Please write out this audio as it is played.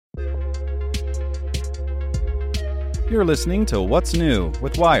You're listening to What's New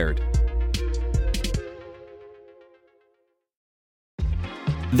with Wired.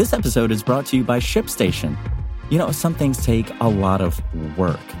 This episode is brought to you by ShipStation. You know, some things take a lot of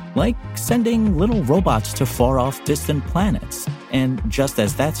work, like sending little robots to far-off distant planets. And just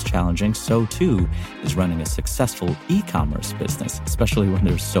as that's challenging, so too is running a successful e-commerce business, especially when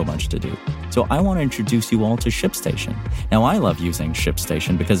there's so much to do. So I want to introduce you all to ShipStation. Now, I love using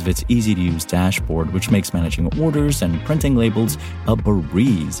ShipStation because of its easy-to-use dashboard, which makes managing orders and printing labels a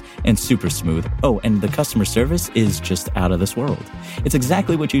breeze and super smooth. Oh, and the customer service is just out of this world. It's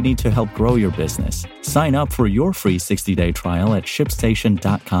exactly what you need to help grow your business. Sign up for your free 60-day trial at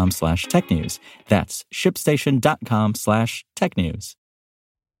shipstation.com/technews. That's shipstation.com/technews.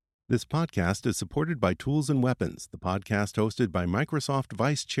 This podcast is supported by Tools and Weapons, the podcast hosted by Microsoft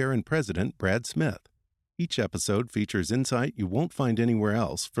Vice Chair and President Brad Smith. Each episode features insight you won't find anywhere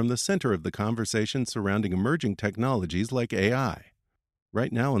else from the center of the conversation surrounding emerging technologies like AI.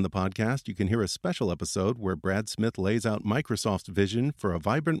 Right now in the podcast, you can hear a special episode where Brad Smith lays out Microsoft's vision for a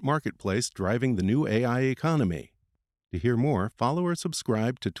vibrant marketplace driving the new AI economy. To hear more, follow or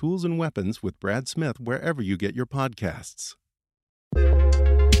subscribe to Tools and Weapons with Brad Smith wherever you get your podcasts.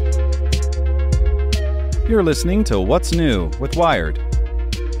 You're listening to What's New with Wired.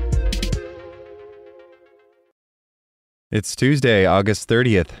 It's Tuesday, August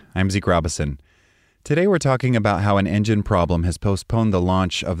 30th. I'm Zeke Robison. Today we're talking about how an engine problem has postponed the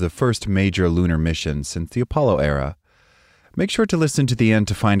launch of the first major lunar mission since the Apollo era. Make sure to listen to the end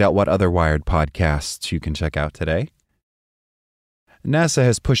to find out what other Wired podcasts you can check out today. NASA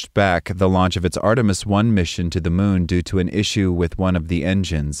has pushed back the launch of its Artemis 1 mission to the moon due to an issue with one of the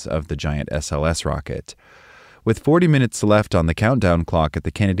engines of the giant SLS rocket. With 40 minutes left on the countdown clock at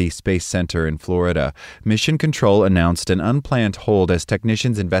the Kennedy Space Center in Florida, Mission Control announced an unplanned hold as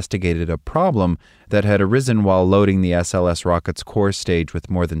technicians investigated a problem that had arisen while loading the SLS rocket's core stage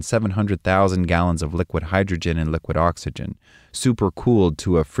with more than 700,000 gallons of liquid hydrogen and liquid oxygen, supercooled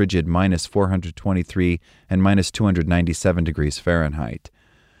to a frigid minus 423 and minus 297 degrees Fahrenheit.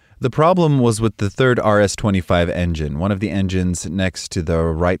 The problem was with the third RS-25 engine, one of the engines next to the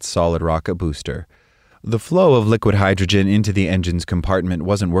right solid rocket booster. The flow of liquid hydrogen into the engine's compartment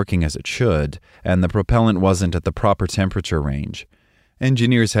wasn't working as it should, and the propellant wasn't at the proper temperature range.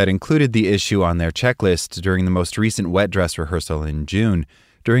 Engineers had included the issue on their checklist during the most recent wet dress rehearsal in June,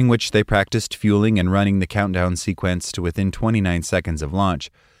 during which they practiced fueling and running the countdown sequence to within 29 seconds of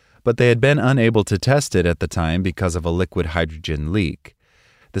launch, but they had been unable to test it at the time because of a liquid hydrogen leak.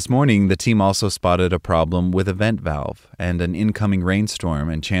 This morning, the team also spotted a problem with a vent valve, and an incoming rainstorm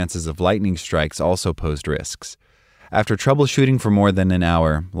and chances of lightning strikes also posed risks. After troubleshooting for more than an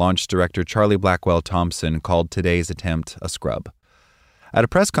hour, launch director Charlie Blackwell Thompson called today's attempt a scrub. At a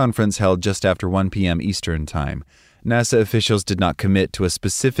press conference held just after 1 p.m. Eastern Time, NASA officials did not commit to a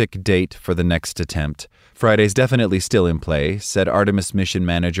specific date for the next attempt. Friday's definitely still in play, said Artemis mission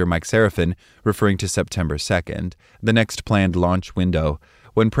manager Mike Serafin, referring to September 2nd, the next planned launch window.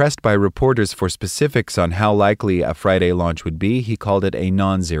 When pressed by reporters for specifics on how likely a Friday launch would be, he called it a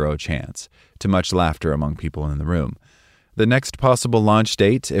non-zero chance, to much laughter among people in the room. The next possible launch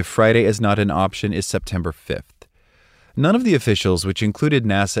date, if Friday is not an option, is September 5th. None of the officials, which included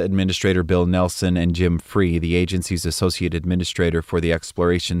NASA Administrator Bill Nelson and Jim Free, the agency's Associate Administrator for the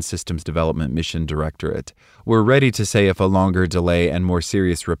Exploration Systems Development Mission Directorate, were ready to say if a longer delay and more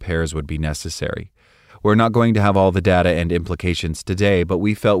serious repairs would be necessary. We're not going to have all the data and implications today, but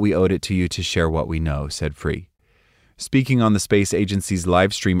we felt we owed it to you to share what we know, said Free. Speaking on the space agency's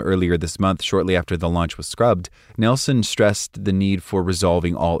live stream earlier this month, shortly after the launch was scrubbed, Nelson stressed the need for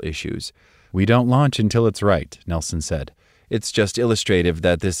resolving all issues. "We don't launch until it's right," Nelson said. "It's just illustrative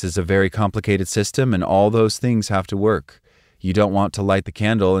that this is a very complicated system and all those things have to work. You don't want to light the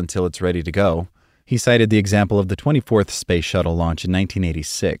candle until it's ready to go." He cited the example of the 24th Space Shuttle launch in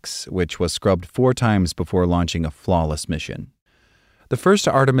 1986, which was scrubbed 4 times before launching a flawless mission. The first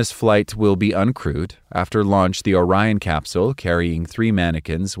Artemis flight will be uncrewed. After launch, the Orion capsule, carrying 3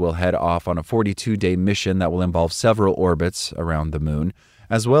 mannequins, will head off on a 42-day mission that will involve several orbits around the moon,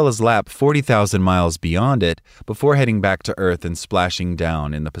 as well as lap 40,000 miles beyond it before heading back to Earth and splashing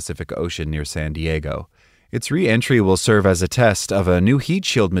down in the Pacific Ocean near San Diego. Its re-entry will serve as a test of a new heat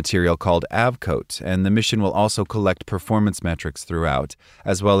shield material called Avcoat, and the mission will also collect performance metrics throughout,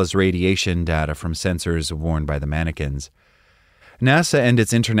 as well as radiation data from sensors worn by the mannequins. NASA and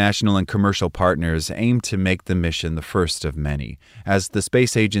its international and commercial partners aim to make the mission the first of many, as the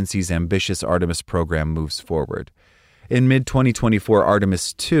space agency's ambitious Artemis program moves forward. In mid-2024,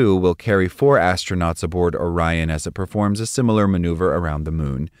 Artemis II will carry 4 astronauts aboard Orion as it performs a similar maneuver around the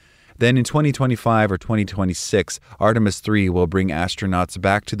moon. Then in 2025 or 2026, Artemis 3 will bring astronauts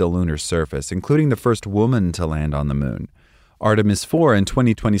back to the lunar surface, including the first woman to land on the moon. Artemis 4 in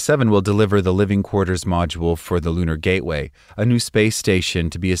 2027 will deliver the Living Quarters module for the Lunar Gateway, a new space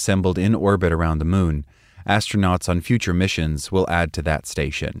station to be assembled in orbit around the moon. Astronauts on future missions will add to that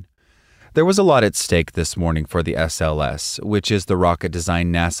station. There was a lot at stake this morning for the SLS, which is the rocket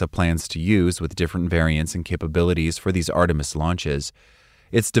design NASA plans to use with different variants and capabilities for these Artemis launches.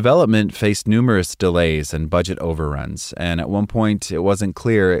 Its development faced numerous delays and budget overruns, and at one point it wasn't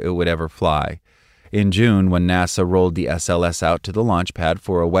clear it would ever fly. In June, when NASA rolled the SLS out to the launch pad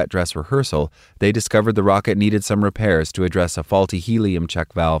for a wet dress rehearsal, they discovered the rocket needed some repairs to address a faulty helium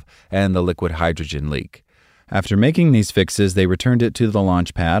check valve and the liquid hydrogen leak. After making these fixes, they returned it to the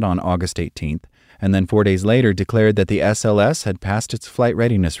launch pad on August 18th, and then 4 days later declared that the SLS had passed its flight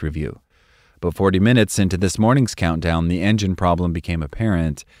readiness review. But 40 minutes into this morning's countdown, the engine problem became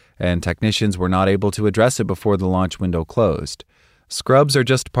apparent, and technicians were not able to address it before the launch window closed. Scrubs are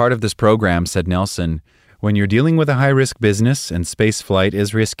just part of this program, said Nelson. When you're dealing with a high-risk business and space flight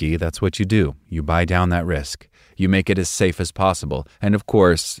is risky, that's what you do. You buy down that risk. You make it as safe as possible. And of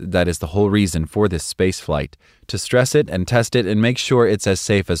course, that is the whole reason for this space flight, to stress it and test it and make sure it's as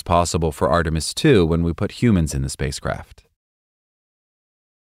safe as possible for Artemis 2 when we put humans in the spacecraft.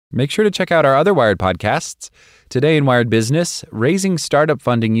 Make sure to check out our other Wired podcasts. Today in Wired Business, raising startup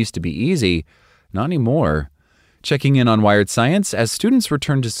funding used to be easy. Not anymore. Checking in on Wired Science, as students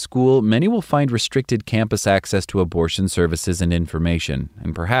return to school, many will find restricted campus access to abortion services and information,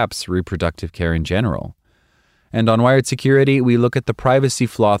 and perhaps reproductive care in general. And on Wired Security, we look at the privacy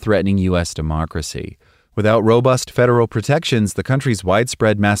flaw threatening U.S. democracy. Without robust federal protections, the country's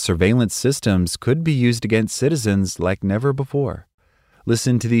widespread mass surveillance systems could be used against citizens like never before.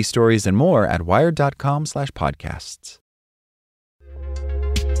 Listen to these stories and more at wired.com/podcasts.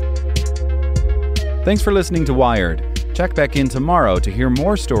 Thanks for listening to Wired. Check back in tomorrow to hear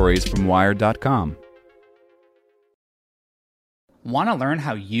more stories from Wired.com. Want to learn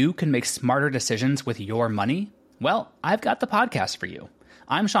how you can make smarter decisions with your money? Well, I've got the podcast for you.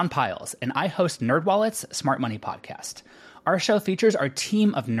 I'm Sean Piles, and I host NerdWallet's Smart Money Podcast. Our show features our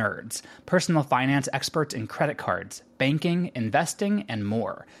team of nerds, personal finance experts in credit cards, banking, investing, and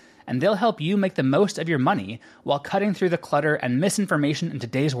more. And they'll help you make the most of your money while cutting through the clutter and misinformation in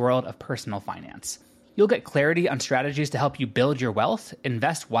today's world of personal finance. You'll get clarity on strategies to help you build your wealth,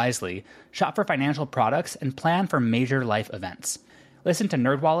 invest wisely, shop for financial products, and plan for major life events. Listen to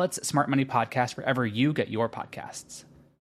NerdWallet's Smart Money Podcast wherever you get your podcasts.